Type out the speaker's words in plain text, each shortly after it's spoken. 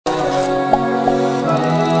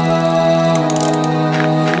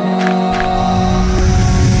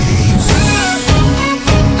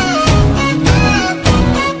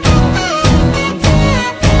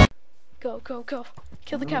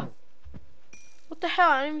What the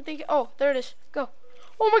hell? I didn't even think. Oh, there it is. Go.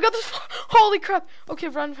 Oh my god, this. Holy crap. Okay,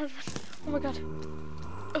 run. Oh my god.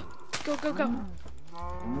 Go.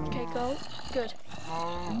 Okay, go. Good.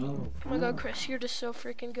 Oh my god, Chris, you're just so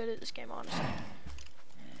freaking good at this game, honestly.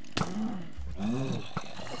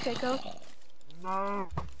 Okay, go. Oh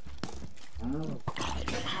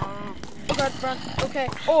god, run. Okay.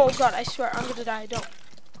 Oh god, I swear, I'm gonna die. Don't.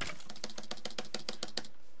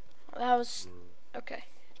 That was... Okay.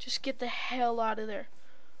 Just get the hell out of there.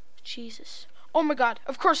 Jesus. Oh my god.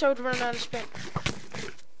 Of course I would run out of spin.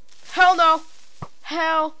 Hell no.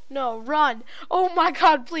 Hell no. Run. Oh my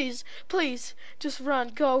god, please. Please. Just run.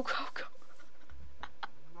 Go.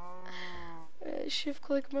 Shift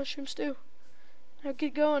click mushroom stew. Now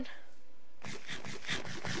get going.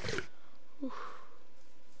 Oof.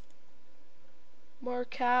 More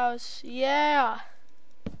cows. Yeah.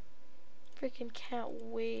 Freaking can't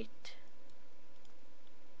wait.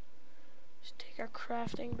 Just take our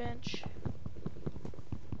crafting bench.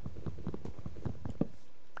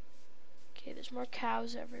 Okay, there's more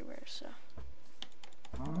cows everywhere, so.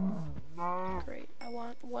 Great. I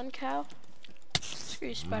want one cow. Screw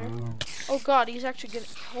you, spider. Oh god, he's actually gonna.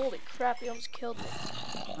 Holy crap, he almost killed me.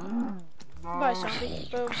 Bye, zombie.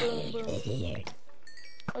 Boom.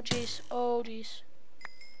 Oh jeez.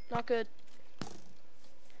 Not good.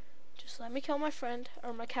 Just let me kill my friend,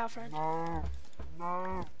 or my cow friend.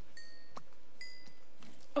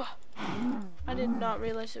 Oh, I did not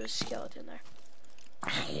realize there was a skeleton there.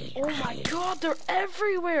 Oh my god, they're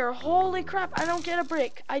everywhere! Holy crap, I don't get a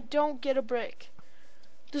brick.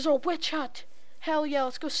 There's a witch hut. Hell yeah,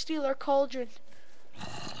 let's go steal our cauldron.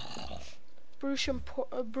 Brew some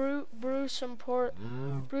portions.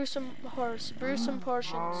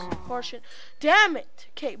 Damn it!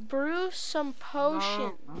 Okay, brew some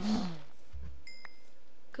potions.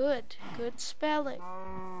 Good spelling.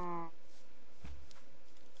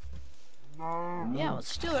 Yeah, let's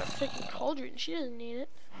steal her freaking cauldron. She doesn't need it.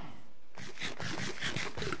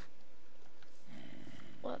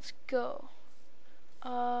 Let's go.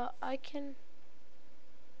 I can...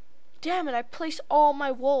 Damn it, I placed all my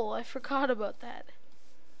wool. I forgot about that.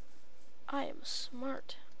 I am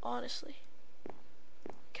smart, honestly.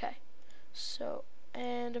 Okay, so,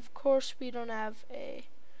 and of course we don't have a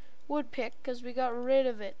wood pick because we got rid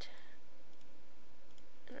of it.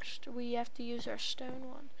 And we have to use our stone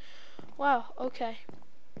one. Wow, okay.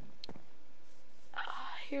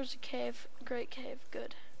 Here's a cave. Great cave,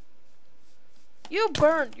 good. You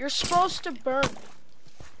burn! You're supposed to burn!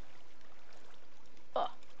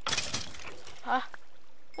 Huh?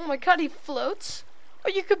 Oh my god, he floats? Oh,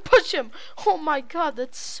 you can push him! Oh my god,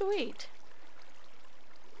 that's sweet.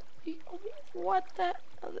 What the...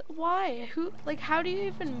 Why? How do you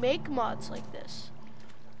even make mods like this?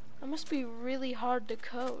 That must be really hard to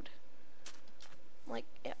code. Like,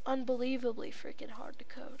 unbelievably freaking hard to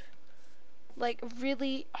code. Like,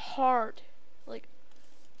 really hard. Like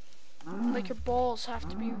your balls have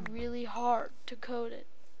to be really hard to code it.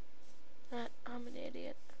 I'm an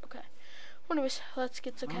idiot. Okay. Anyways, let's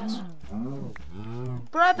get to castle.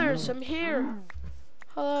 Brothers, I'm here.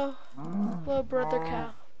 Hello. Hello, brother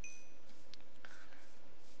cow.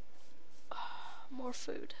 More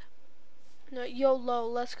food. No, Yolo,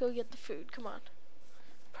 let's go get the food. Come on.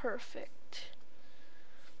 Perfect.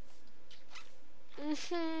 Come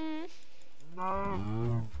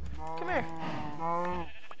here.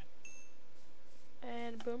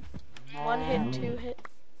 And boom. 1 hit, 2 hit,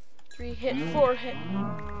 3 hit, 4 hit.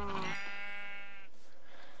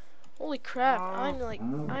 Holy crap, I'm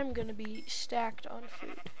gonna be stacked on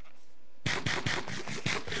food.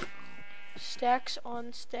 Stacks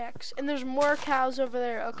on stacks. And there's more cows over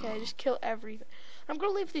there. Okay, just kill everything. I'm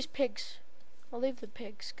gonna leave these pigs. I'll leave the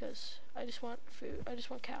pigs because I just want food. I just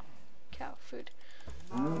want cow food.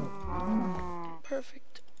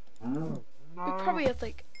 Perfect. We probably have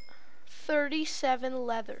like 37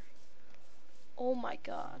 leather. Oh my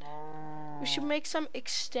god. We should make some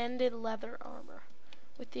extended leather armor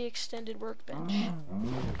with the extended workbench.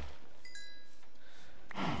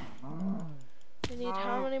 We need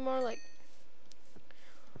how many more? Like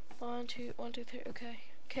 1, 2, 3.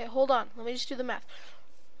 Okay, hold on. Let me just do the math.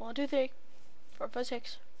 1, 2, 3, 4, 5,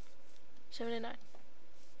 6, 7, 8, 9.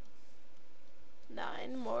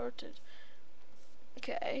 9 more to...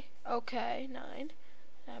 Okay, 9.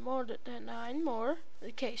 9 more.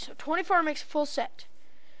 Okay, so 24 makes a full set.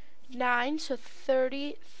 9, so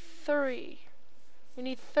 33. We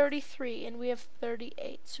need 33, and we have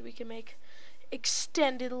 38, so we can make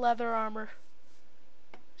extended leather armor.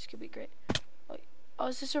 This could be great. Oh,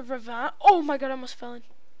 is this a ravine? Oh my god, I almost fell in.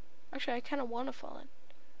 Actually, I kind of want to fall in.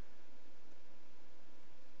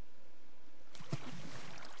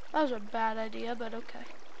 That was a bad idea, but okay.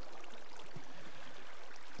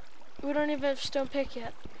 We don't even have stone pick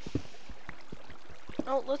yet.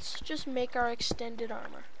 Oh, let's just make our extended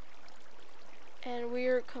armor. And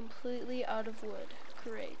we're completely out of wood.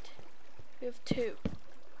 Great. We have 2.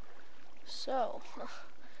 So,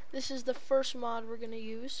 this is the first mod we're gonna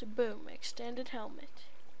use. Boom, extended helmet.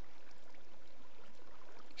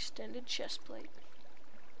 Extended chest plate.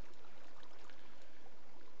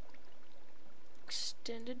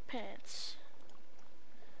 Extended pants.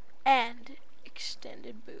 And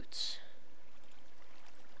extended boots.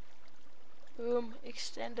 Boom,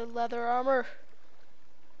 extended leather armor.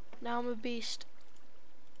 Now I'm a beast.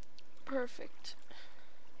 Perfect.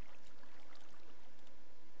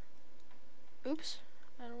 Oops.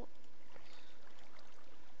 I don't...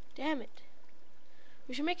 Damn it.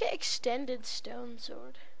 We should make an extended stone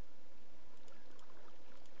sword.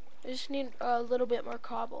 I just need a little bit more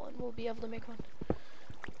cobble and we'll be able to make one.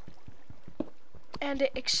 And an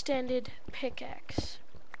extended pickaxe.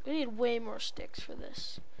 We need way more sticks for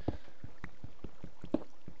this.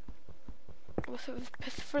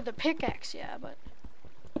 For the pickaxe, yeah, but...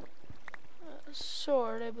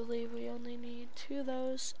 sword, I believe we only need 2 of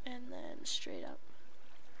those, and then straight up.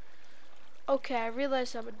 Okay, I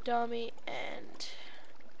realized I'm a dummy, and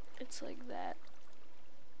it's like that.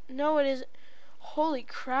 No, it isn't. Holy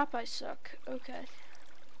crap, I suck. Okay.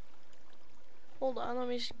 Hold on, let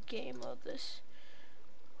me just game mode this.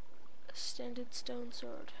 Extended stone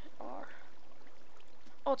sword, R.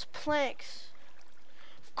 Oh, it's planks.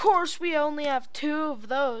 Of course, we only have 2 of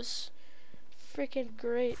those. Freaking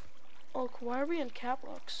great. Oh, why are we in cap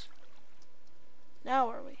locks? Now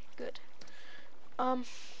are we? Good.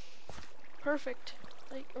 Perfect.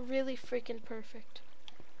 Like, really freaking perfect.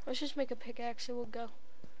 Let's just make a pickaxe and we'll go.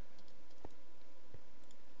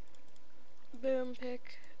 Boom,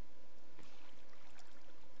 pick.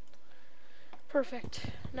 Perfect.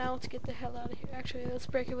 Now let's get the hell out of here. Actually, let's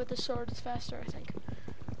break it with the sword. It's faster, I think.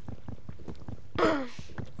 Woo!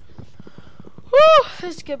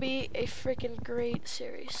 This is gonna be a freaking great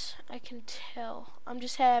series. I can tell. I'm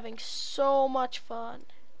just having so much fun.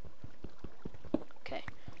 Okay,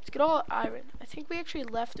 let's get all iron. I think we actually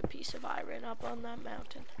left a piece of iron up on that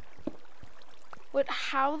mountain. Wait,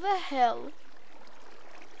 how the hell?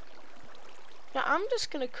 Now I'm just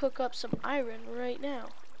gonna cook up some iron right now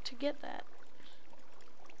to get that.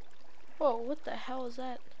 Whoa, what the hell is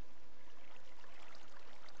that?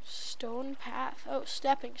 Stone path. Oh,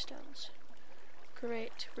 stepping stones.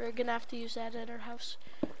 Great. We're gonna have to use that at our house.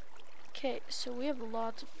 Okay, so we have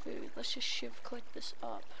lots of food. Let's just shift click this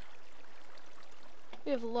up.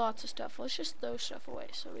 We have lots of stuff. Let's just throw stuff away.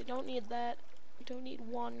 So we don't need that. We don't need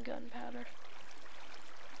 1 gunpowder.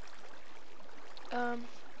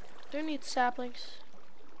 Don't need saplings.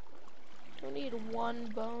 Don't need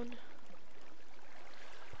 1 bone.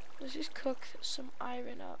 Let's just cook some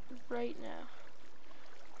iron up right now.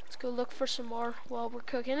 Let's go look for some more while we're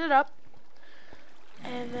cooking it up.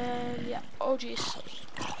 And then, yeah. Oh, jeez.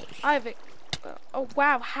 I have it. Oh,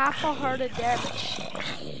 wow. Half a heart of damage.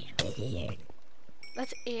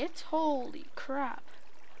 That's it? Holy crap.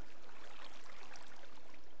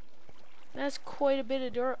 That's quite a bit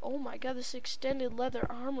of dirt. Oh my god, this extended leather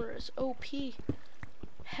armor is OP.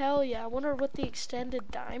 Hell yeah. I wonder what the extended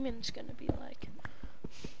diamond's gonna be like.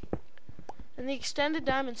 And the extended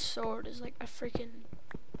diamond sword is like a freaking,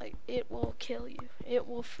 like, it will kill you. It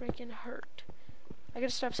will freaking hurt. I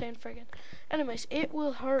gotta stop saying friggin'. Anyways, it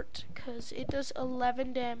will hurt because it does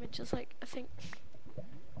 11 damage. It's like, I think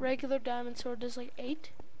regular diamond sword does like 8.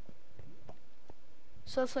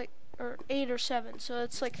 So it's like, or 8 or 7. So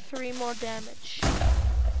it's like 3 more damage.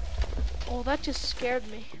 Oh, that just scared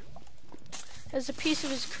me. As a piece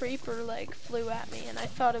of his creeper like flew at me, and I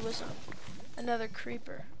thought it was another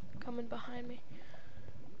creeper coming behind me.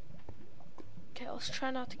 Okay, let's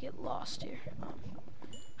try not to get lost here.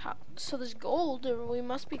 So there's gold, or we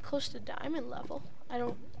must be close to diamond level. I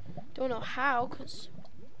don't know how, cause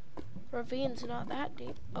ravine's not that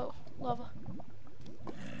deep. Oh, lava.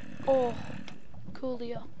 Oh, cool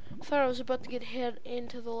deal. I thought I was about to get hit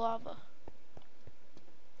into the lava.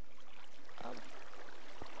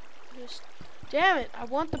 Damn it! I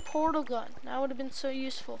want the portal gun. That would have been so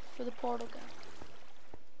useful for the portal gun.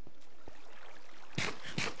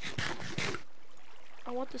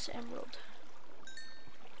 I want this emerald.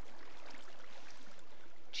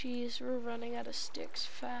 Jeez, we're running out of sticks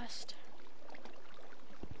fast.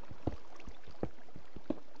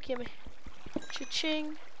 Gimme.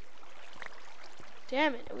 Cha-ching.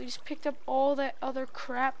 Damn it, we just picked up all that other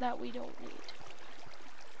crap that we don't need.